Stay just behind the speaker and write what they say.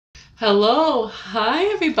Hello, hi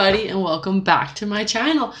everybody, and welcome back to my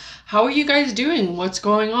channel. How are you guys doing? What's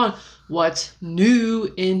going on? What's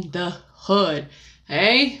new in the hood?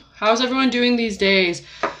 Hey, how's everyone doing these days?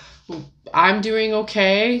 I'm doing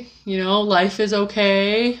okay. Life is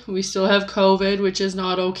okay. We still have COVID, which is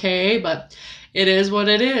not okay, but it is what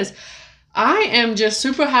it is. I am just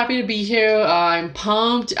super happy to be here. I'm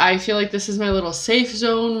pumped. I feel like this is my little safe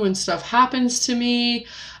zone when stuff happens to me.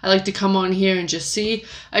 I like to come on here and just see.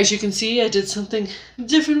 As you can see, I did something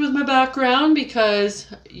different with my background because,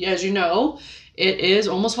 as you know, it is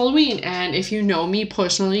almost Halloween. And if you know me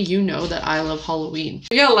personally, you know that I love Halloween.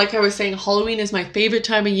 Yeah, like I was saying, Halloween is my favorite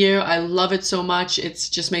time of year. I love it so much. It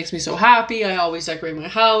just makes me so happy. I always decorate my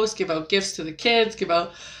house, give out gifts to the kids, give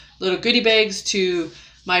out little goodie bags to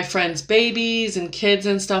my friends' babies and kids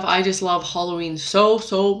and stuff. I just love Halloween so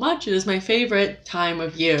much. It is my favorite time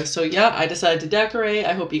of year. So yeah, I decided to decorate.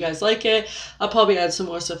 I hope you guys like it. I'll probably add some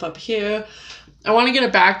more stuff up here. I want to get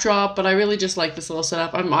a backdrop, but I really just like this little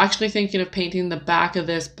setup. I'm actually thinking of painting the back of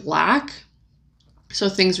this black so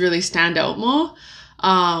things really stand out more.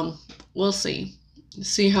 We'll see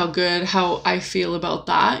how I feel about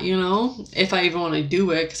that, if I even want to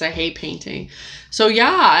do it, because I hate painting. So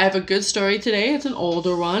yeah, I have a good story today. It's an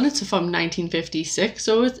older one. It's from 1956,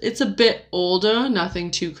 so it's a bit older,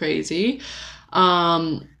 nothing too crazy.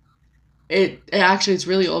 It's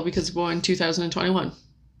really old because it's born in 2021.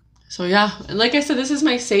 So yeah, and like I said, this is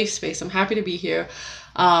my safe space. I'm happy to be here.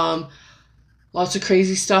 Lots of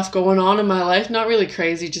crazy stuff going on in my life. Not really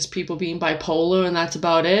crazy, just people being bipolar, and that's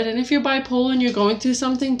about it. And if you're bipolar and you're going through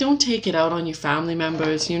something, don't take it out on your family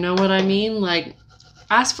members. You know what I mean? Like,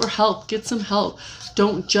 ask for help. Get some help.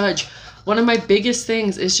 Don't judge. One of my biggest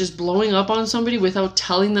things is just blowing up on somebody without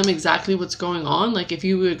telling them exactly what's going on. Like, if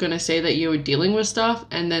you were going to say that you were dealing with stuff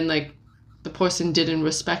and then, like, the person didn't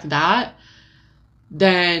respect that,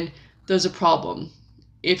 then there's a problem.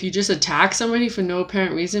 If you just attack somebody for no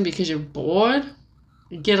apparent reason because you're bored,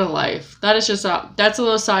 get a life. That's a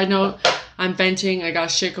little side note. I'm venting. I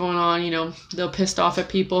got shit going on, they're pissed off at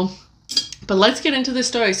people. But let's get into the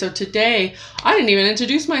story. So today, I didn't even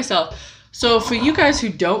introduce myself. So for you guys who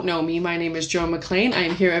don't know me, my name is Joan McLean. I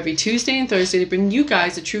am here every Tuesday and Thursday to bring you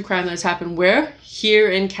guys a true crime that has happened where?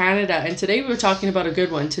 Here in Canada. And today we're talking about a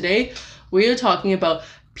good one. Today we are talking about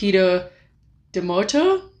Peter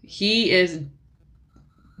Demeter.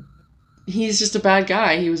 He's just a bad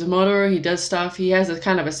guy. He was a murderer. He does stuff. He has a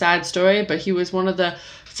kind of a sad story, but he was one of the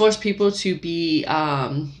first people to be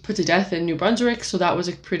put to death in New Brunswick. So that was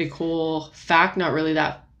a pretty cool fact. Not really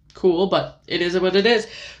that cool, but it is what it is.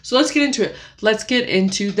 So let's get into it. Let's get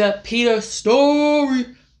into the Peter story.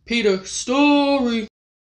 Peter story.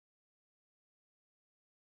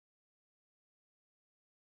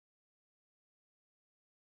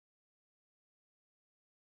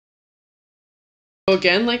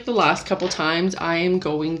 Again, like the last couple times, I am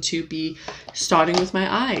going to be starting with my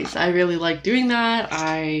eyes. I really like doing that.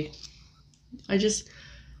 I just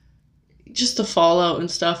the fallout and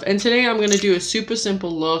stuff. And today I'm going to do a super simple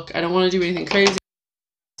look. I don't want to do anything crazy.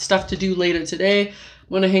 Stuff to do later today. I'm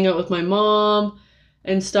going to hang out with my mom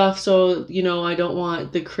and stuff. So, I don't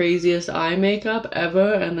want the craziest eye makeup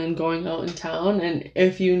ever and then going out in town. And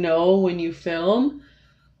if you know, when you film,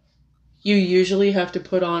 you usually have to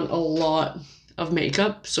put on a lot of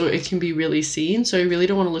makeup so it can be really seen. So I really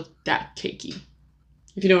don't want to look that cakey,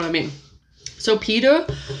 if you know what I mean. So Peter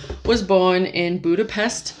was born in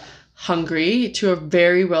Budapest, Hungary, to a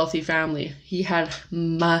very wealthy family. He had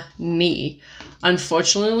money.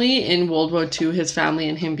 Unfortunately, in World War II, his family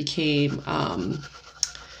and him became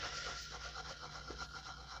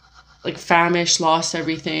like famished, lost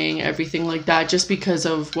everything like that, just because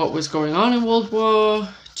of what was going on in World War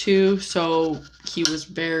II. So he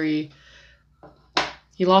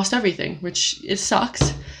lost everything, which it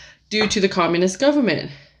sucks, due to the communist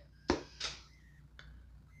government.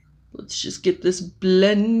 Let's just get this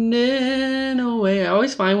blending away. I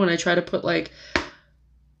always find when I try to put like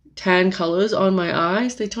tan colors on my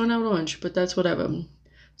eyes, they turn out orange, but that's whatever.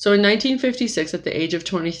 So in 1956, at the age of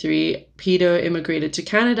 23, Peter immigrated to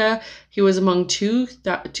Canada. He was among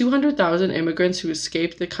 200,000 immigrants who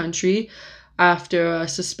escaped the country after a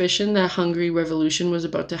suspicion that Hungary Revolution was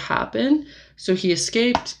about to happen. So he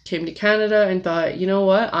escaped, came to Canada, and thought, you know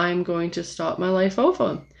what, I'm going to start my life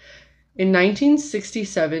over. In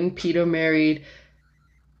 1967, Peter married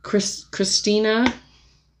Christina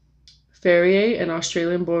Ferrier, an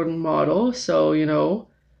Australian-born model. So,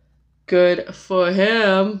 good for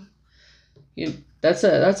him. That's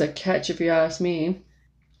a catch if you ask me.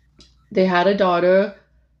 They had a daughter,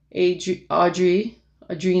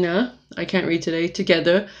 Audrina, I can't read today,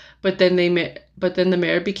 together. but then the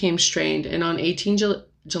marriage became strained, and on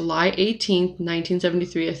July 18th,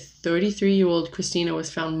 1973, a 33-year-old Christina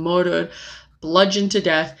was found murdered, bludgeoned to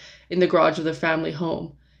death in the garage of the family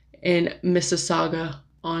home in Mississauga,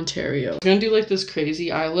 Ontario. I'm gonna do like this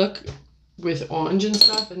crazy eye look with orange and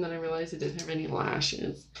stuff, and then I realized it didn't have any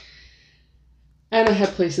lashes. And I had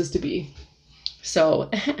places to be.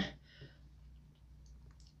 So,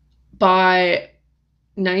 by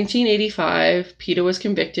 1985, Peter was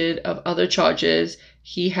convicted of other charges.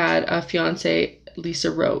 He had a fiancée,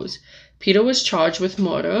 Lisa Rose. Peter was charged with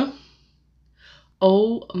murder.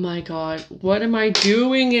 Oh my God, what am I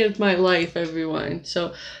doing in my life, everyone?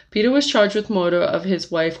 So Peter was charged with murder of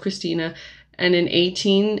his wife, Christina, and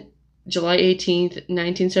July 18th,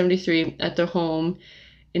 1973, at their home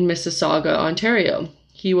in Mississauga, Ontario.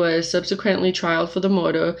 He was subsequently tried for the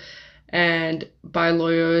murder, and by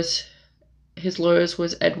lawyers, his lawyers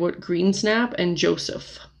was Edward Greensnap and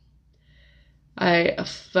Joseph. I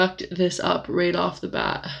fucked this up right off the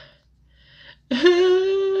bat.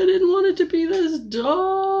 I didn't want it to be this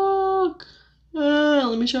dark.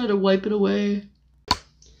 Let me try to wipe it away.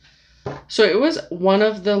 So it was one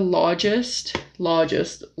of the longest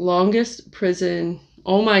prison.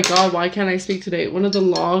 Oh my God, why can't I speak today? One of the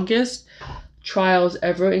longest trials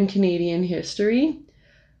ever in Canadian history.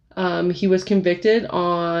 He was convicted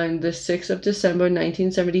on the 6th of December,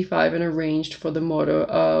 1975, and arraigned for the murder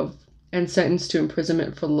of and sentenced to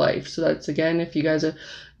imprisonment for life. So that's, again, if you guys are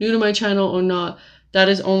new to my channel or not, that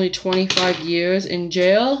is only 25 years in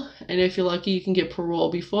jail. And if you're lucky, you can get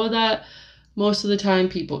parole before that. Most of the time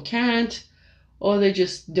people can't, or they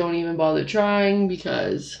just don't even bother trying,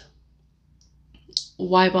 because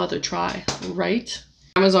why bother try, right?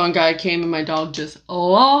 Amazon guy came and my dog just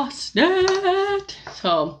lost it.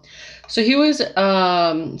 So he was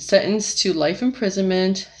sentenced to life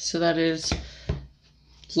imprisonment. So that is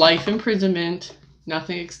life imprisonment.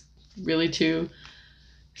 Nothing really to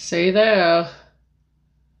say there.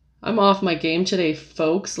 I'm off my game today,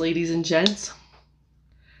 folks, ladies and gents.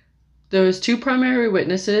 There was 2 primary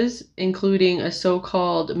witnesses, including a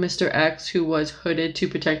so-called Mr. X who was hooded to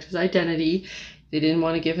protect his identity. They didn't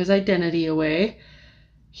want to give his identity away.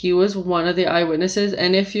 He was one of the eyewitnesses.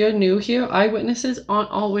 And if you're new here, eyewitnesses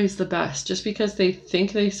aren't always the best. Just because they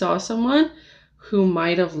think they saw someone who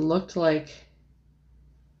might have looked like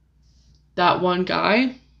that one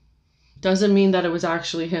guy doesn't mean that it was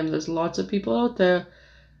actually him. There's lots of people out there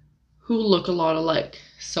who look a lot alike.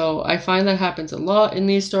 So I find that happens a lot in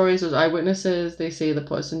these stories. There's eyewitnesses, they say the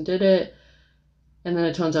person did it, and then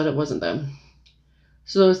it turns out it wasn't them.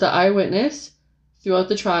 So there was the eyewitness throughout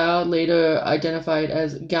the trial, later identified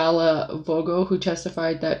as Gala Vogo, who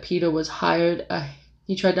testified that Peter was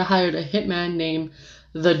he tried to hire a hitman named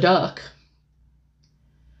The Duck,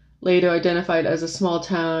 later identified as a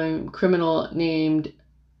small-town criminal named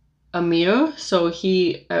Amir. So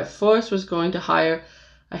he, at first, was going to hire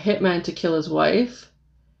a hitman to kill his wife.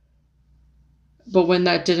 But when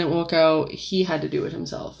that didn't work out, he had to do it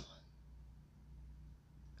himself.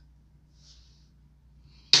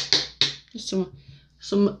 Just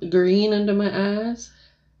some green under my eyes.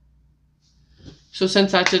 So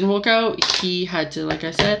since that didn't work out, he had to, like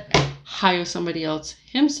I said, hire somebody else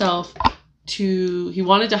himself he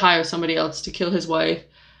wanted to hire somebody else to kill his wife,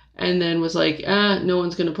 and then was like, no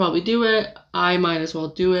one's gonna probably do it. I might as well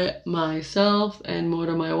do it myself and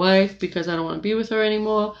murder my wife because I don't want to be with her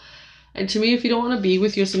anymore. And to me, if you don't want to be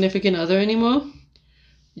with your significant other anymore,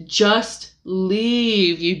 just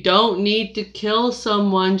leave. You don't need to kill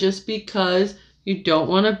someone just because you don't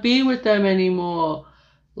want to be with them anymore.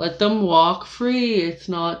 Let them walk free. It's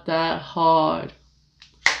not that hard.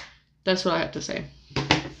 That's what I have to say.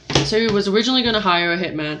 So he was originally going to hire a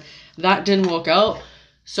hitman. That didn't work out.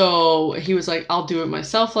 So he was like, I'll do it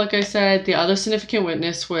myself, like I said. The other significant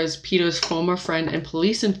witness was Peter's former friend and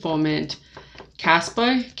police informant,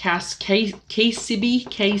 Kasabe.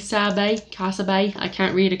 I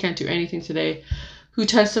can't read. I can't do anything today. Who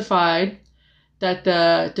testified that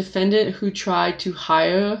the defendant who tried to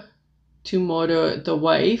hire to murder the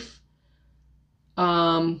wife,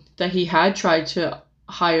 that he had tried to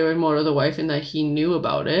hire and murder the wife and that he knew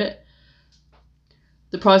about it.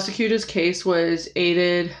 The prosecutor's case was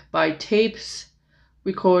aided by tapes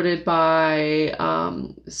recorded by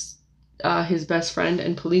his best friend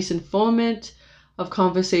and police informant of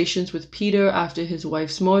conversations with Peter after his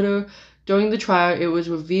wife's murder. During the trial, it was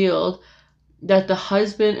revealed that the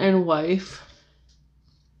husband and wife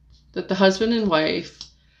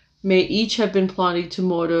may each have been plotting to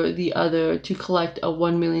murder the other to collect a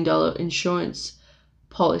 $1 million insurance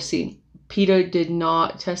policy. Peter did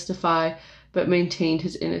not testify but maintained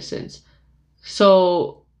his innocence.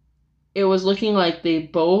 So it was looking like they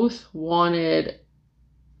both wanted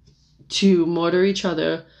to murder each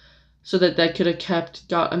other so that they could have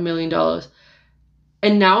got $1 million.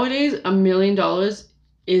 And nowadays, $1 million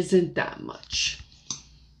isn't that much.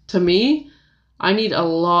 To me, I need a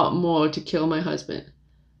lot more to kill my husband.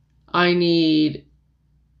 I need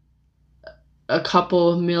a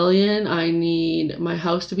couple million. I need my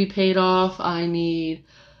house to be paid off. I need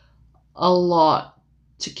a lot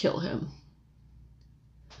to kill him.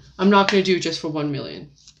 I'm not going to do just for 1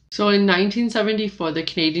 million. So in 1974, the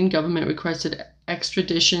Canadian government requested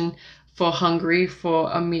extradition for Hungary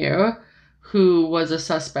for Amir, who was a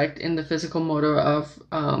suspect in the physical murder of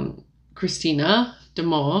Christina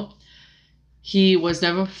Demeter. He was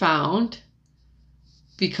never found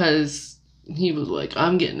because he was like,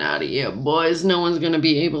 I'm getting out of here, boys. No one's going to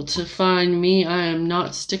be able to find me. I am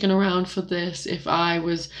not sticking around for this. If I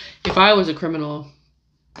was a criminal,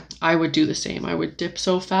 I would do the same. I would dip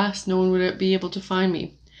so fast, no one would be able to find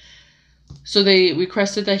me. So they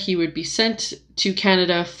requested that he would be sent to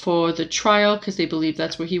Canada for the trial because they believed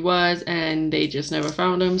that's where he was, and they just never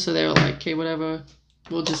found him. So they were like, okay, whatever,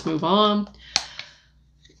 we'll just move on.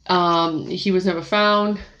 He was never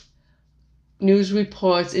found. News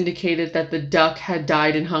reports indicated that the duck had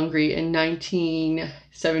died in Hungary in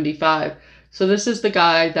 1975. So this is the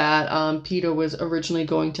guy that Peter was originally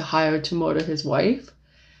going to hire to murder his wife.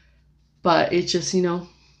 But it just,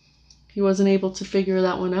 he wasn't able to figure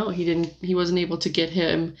that one out. He wasn't able to get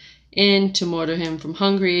him in to murder him from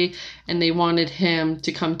Hungary. And they wanted him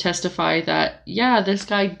to come testify that, yeah, this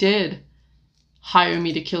guy did hire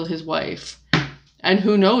me to kill his wife. And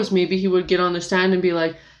who knows, maybe he would get on the stand and be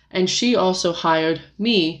like, and she also hired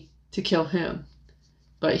me to kill him.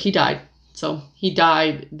 But he died. So he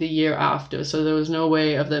died the year after. So there was no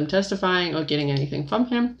way of them testifying or getting anything from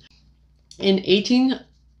him. In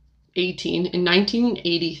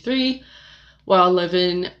 1983, while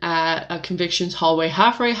living at a convictions hallway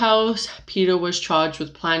halfway house, Peter was charged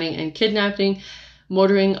with planning and kidnapping,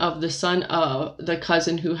 murdering of the son of the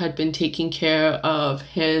cousin who had been taking care of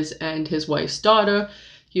his and his wife's daughter.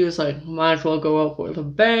 He was like, might as well go out with a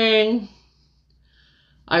bang.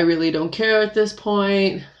 I really don't care at this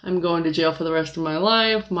point. I'm going to jail for the rest of my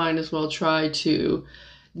life. Might as well try to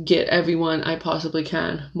get everyone I possibly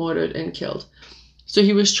can murdered and killed. So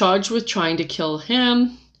he was charged with trying to kill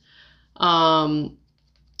him,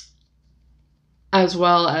 as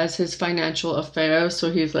well as his financial affairs. So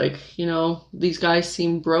he's like, these guys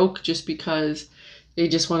seem broke just because they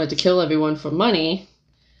just wanted to kill everyone for money.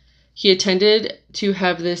 He intended to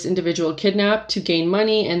have this individual kidnapped to gain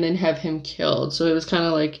money and then have him killed. So it was kind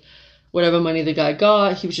of like whatever money the guy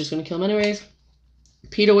got, he was just going to kill him anyways.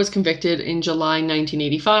 Peter was convicted in July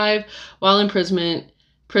 1985 while in prison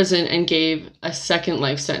and gave a second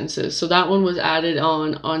life sentence. So that one was added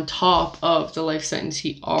on top of the life sentence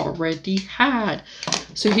he already had.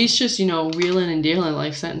 So he's just, reeling and dealing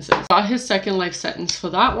life sentences. Got his second life sentence for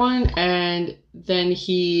that one, and then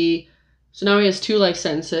so now he has 2 life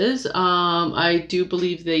sentences. I do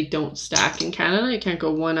believe they don't stack in Canada. You can't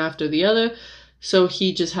go one after the other. So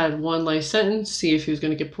he just had 1 life sentence. See if he was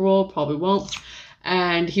going to get parole. Probably won't.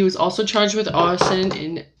 And he was also charged with arson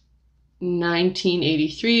in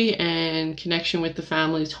 1983 in connection with the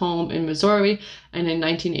family's home in Missouri. And in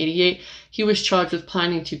 1988, he was charged with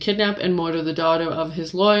planning to kidnap and murder the daughter of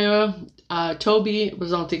his lawyer, Toby,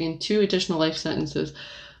 resulting in 2 additional life sentences.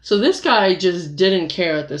 So this guy just didn't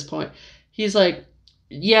care at this point. He's like,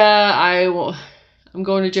 yeah, I'm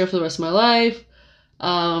going to jail for the rest of my life.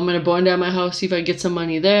 I'm going to burn down my house, see if I get some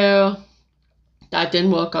money there. That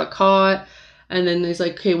didn't work, got caught. And then he's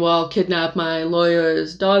like, okay, well, I'll kidnap my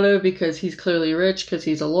lawyer's daughter because he's clearly rich because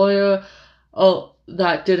he's a lawyer. Oh,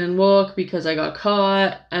 that didn't work because I got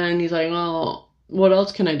caught. And then he's like, oh, what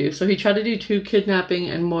else can I do? So he tried to do 2 kidnapping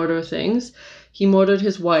and murder things. He murdered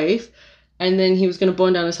his wife. And then he was going to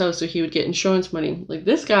burn down his house so he would get insurance money. Like,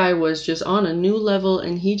 this guy was just on a new level,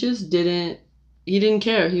 and he didn't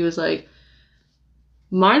care. He was like,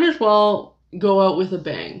 might as well go out with a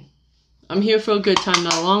bang. I'm here for a good time,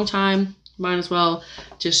 not a long time. Might as well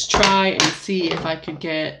just try and see if I could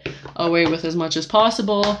get away with as much as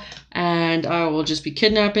possible. And I will just be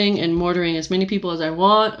kidnapping and murdering as many people as I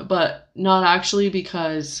want, but not actually,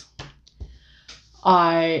 because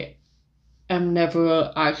I am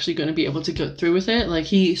never actually going to be able to get through with it. Like,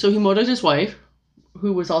 he murdered his wife,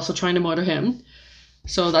 who was also trying to murder him.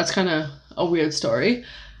 So that's kind of a weird story.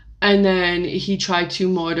 And then he tried to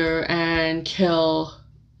murder and kill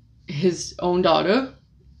his own daughter,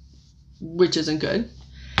 which isn't good.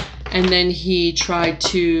 And then he tried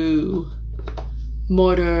to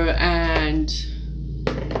murder and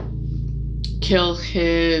kill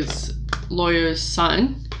his lawyer's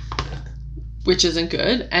son, which isn't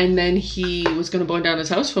good. And then he was going to burn down his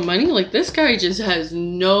house for money. Like, this guy just has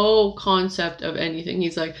no concept of anything.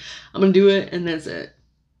 He's like, I'm going to do it, and that's it.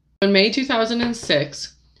 In May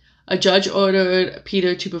 2006, a judge ordered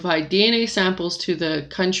Peter to provide DNA samples to the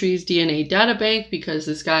country's DNA data bank because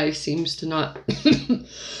this guy seems to not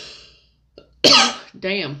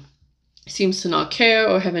seems to not care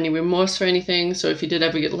or have any remorse for anything. So if he did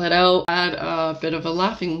ever get let out, had a bit of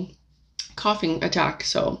a coughing attack.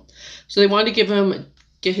 So they wanted to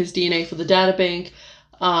get his DNA for the data bank.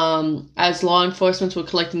 As law enforcement were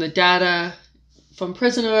collecting the data from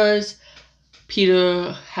prisoners,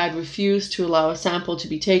 Peter had refused to allow a sample to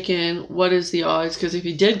be taken. What is the odds? Because if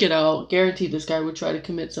he did get out, guaranteed this guy would try to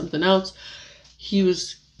commit something else. He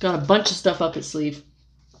got a bunch of stuff up his sleeve.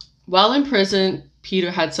 While in prison,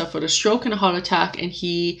 Peter had suffered a stroke and a heart attack, and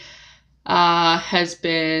he has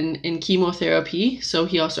been in chemotherapy. So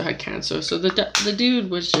he also had cancer. So the dude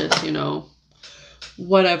was just,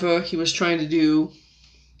 whatever he was trying to do,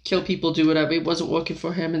 kill people, do whatever. It wasn't working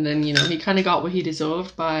for him. And then, he kind of got what he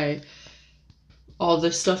deserved by all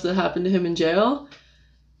this stuff that happened to him in jail,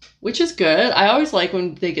 which is good. I always like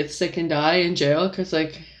when they get sick and die in jail, because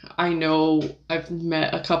I know I've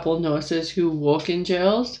met a couple nurses who work in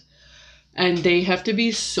jails, and they have to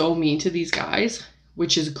be so mean to these guys,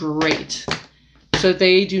 which is great. So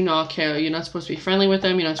they do not care. You're not supposed to be friendly with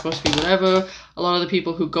them. You're not supposed to be whatever. A lot of the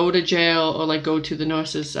people who go to jail or go to the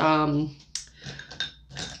nurses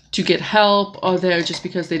to get help are there just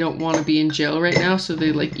because they don't want to be in jail right now. So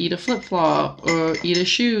they eat a flip-flop or eat a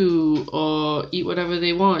shoe or eat whatever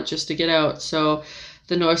they want just to get out. So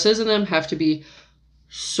the nurses and them have to be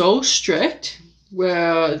so strict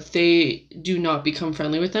where they do not become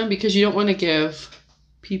friendly with them, because you don't want to give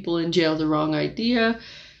people in jail the wrong idea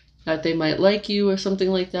that they might like you or something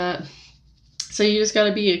like that. So you just got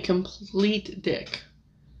to be a complete dick.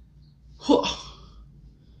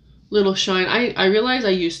 Little shine. I realized I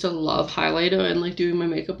used to love highlighter and doing my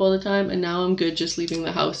makeup all the time, and now I'm good just leaving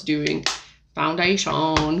the house doing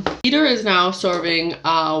foundation. Peter is now serving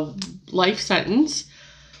a life sentence,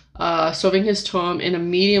 serving his term in a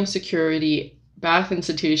medium security Bath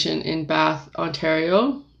institution in Bath,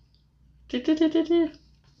 Ontario.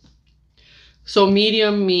 So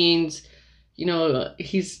medium means,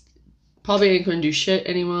 he's probably ain't gonna do shit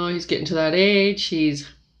anymore. He's getting to that age. He's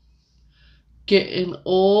getting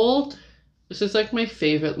old. This is my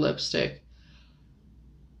favorite lipstick.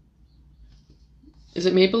 Is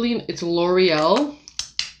it Maybelline? It's L'Oreal.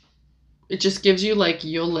 It just gives you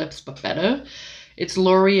your lips but better. It's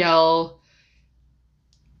L'Oreal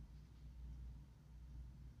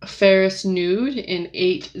Ferris Nude in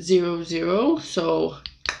 800. So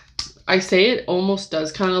I say it almost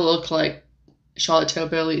does kind of look like Charlotte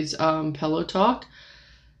Tilbury's Pillow Talk,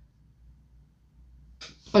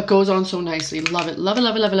 but goes on so nicely. Love it, love it,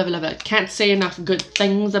 love it, love it, love it, love it. Can't say enough good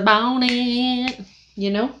things about it,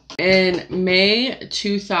 In May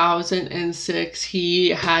 2006, he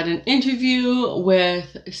had an interview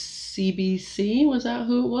with CBC. Was that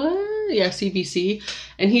who it was? Yeah, CBC.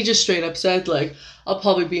 And he just straight up said, I'll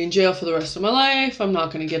probably be in jail for the rest of my life. I'm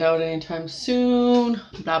not going to get out anytime soon.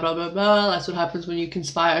 Blah, blah, blah, blah. That's what happens when you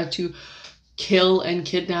conspire to kill and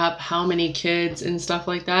kidnap how many kids and stuff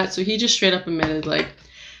like that. So he just straight up admitted,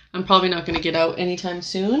 I'm probably not going to get out anytime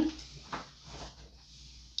soon.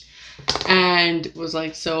 And was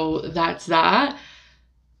so that's that.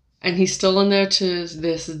 And he's still in there to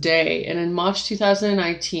this day. And in March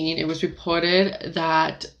 2019, it was reported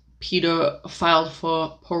that Peter filed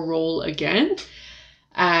for parole again.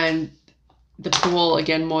 And the parole,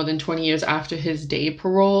 again, more than 20 years after his day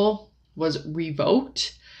parole, was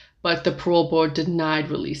revoked. But the parole board denied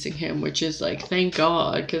releasing him, which is thank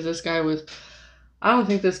God, because this guy was... I don't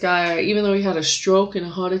think this guy, even though he had a stroke and a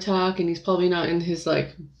heart attack and he's probably not in his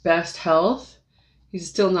best health, he's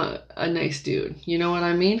still not a nice dude. You know what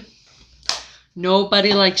I mean?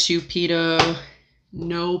 Nobody likes you, Peter.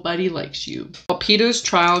 Nobody likes you. Well, Peter's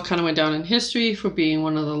trial kind of went down in history for being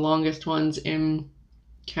one of the longest ones in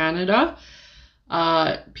Canada.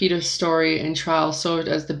 Peter's story and trial served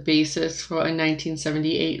as the basis for a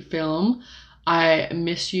 1978 film, I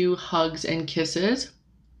Miss You, Hugs and Kisses,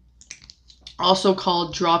 also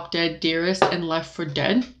called Drop Dead Dearest and Left for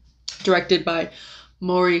Dead, directed by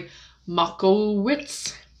Maury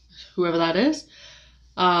Makowitz, whoever that is.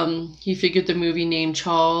 He figured the movie named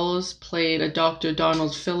Charles played a Dr.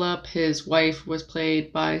 Donald Phillip. His wife was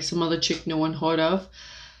played by some other chick no one heard of.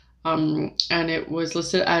 And it was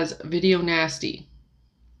listed as video nasty.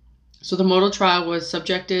 So the mortal trial was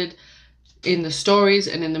subjected in the stories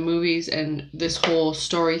and in the movies, and this whole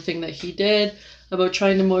story thing that he did about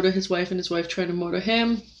trying to murder his wife and his wife trying to murder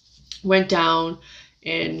him. Went down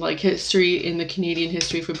in like history, in the Canadian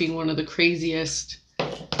history, for being one of the craziest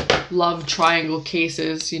love triangle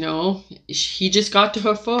cases, you know. He just got to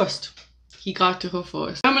her first. He got to her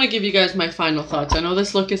first. I'm going to give you guys my final thoughts. I know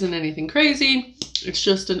this look isn't anything crazy. It's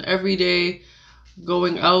just an everyday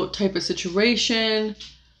going out type of situation.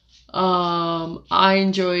 I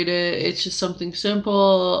enjoyed it. It's just something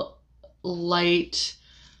simple, light,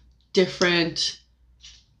 different,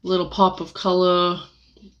 little pop of color,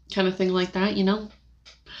 kind of thing like that, you know.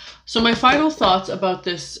 So my final thoughts about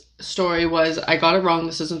this story was, I got it wrong.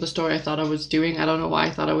 This isn't the story I thought I was doing. I don't know why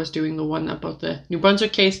I thought I was doing the one about the New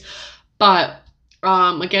Brunswick case. But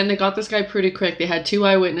again, they got this guy pretty quick. They had 2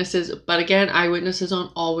 eyewitnesses. But again, eyewitnesses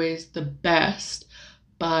aren't always the best.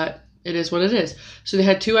 But it is what it is. So they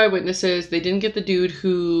had 2 eyewitnesses. They didn't get the dude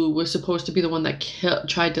who was supposed to be the one that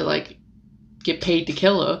tried to like get paid to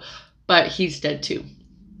kill her. But he's dead too.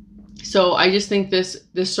 So I just think this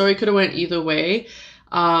story could have went either way.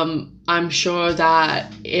 I'm sure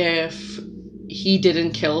that if he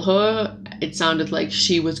didn't kill her, it sounded like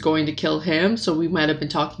she was going to kill him. So we might have been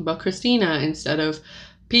talking about Christina instead of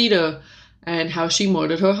Peter and how she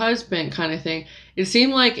murdered her husband, kind of thing. It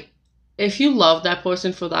seemed like if you love that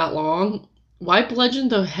person for that long, why bludgeon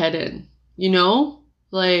their head in? You know?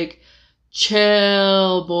 Like,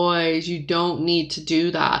 chill, boys. You don't need to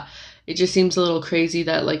do that. It just seems a little crazy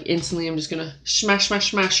that like instantly I'm just gonna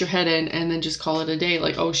smash your head in and then just call it a day.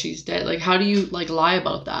 Like, oh, she's dead. Like, how do you like lie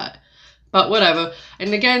about that? But whatever.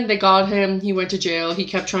 And again, they got him. He went to jail. He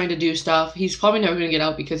kept trying to do stuff. He's probably never going to get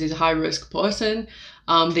out because he's a high-risk person.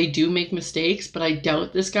 They do make mistakes, but I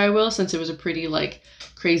doubt this guy will, since it was a pretty, like,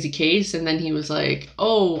 crazy case. And then he was like,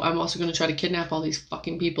 oh, I'm also going to try to kidnap all these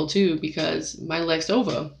fucking people, too, because my life's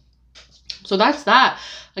over. So that's that.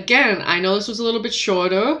 Again, I know this was a little bit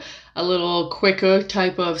shorter, a little quicker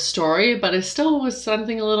type of story, but it still was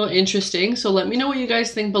something a little interesting. So let me know what you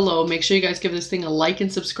guys think below. Make sure you guys give this thing a like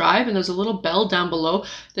and subscribe. And there's a little bell down below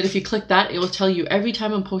that if you click that, it will tell you every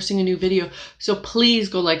time I'm posting a new video. So please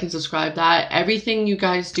go like and subscribe that. Everything you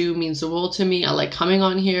guys do means the world to me. I like coming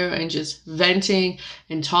on here and just venting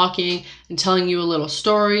and talking and telling you a little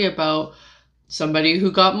story about somebody who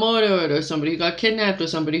got murdered or somebody who got kidnapped or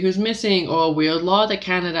somebody who's missing or a weird law that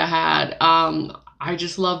Canada had. I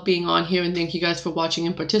just love being on here, and thank you guys for watching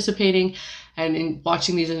and participating and in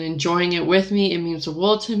watching these and enjoying it with me. It means the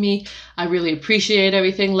world to me. I really appreciate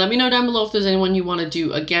everything. Let me know down below if there's anyone you want to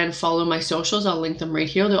do. Again, follow my socials. I'll link them right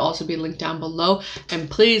here. They'll also be linked down below. And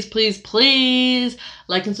please, please, please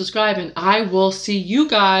like and subscribe, and I will see you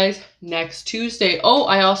guys next Tuesday. Oh,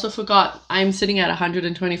 I also forgot, I'm sitting at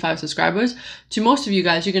 125 subscribers. To most of you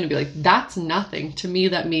guys, you're going to be like, that's nothing. To me,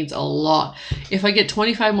 that means a lot. If I get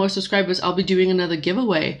 25 more subscribers, I'll be doing another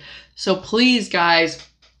giveaway. So please, guys,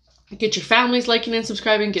 get your families liking and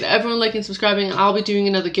subscribing, get everyone liking and subscribing. I'll be doing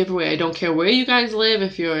another giveaway. I don't care where you guys live,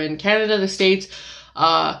 if you're in Canada, the States,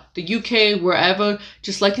 the UK, wherever,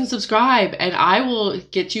 just like and subscribe, and I will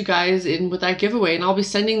get you guys in with that giveaway, and I'll be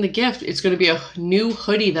sending the gift. It's going to be a new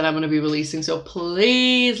hoodie that I'm going to be releasing, so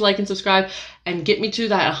please like and subscribe and get me to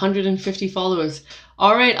that 150 followers.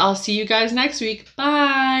 All right, I'll see you guys next week.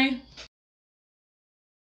 Bye.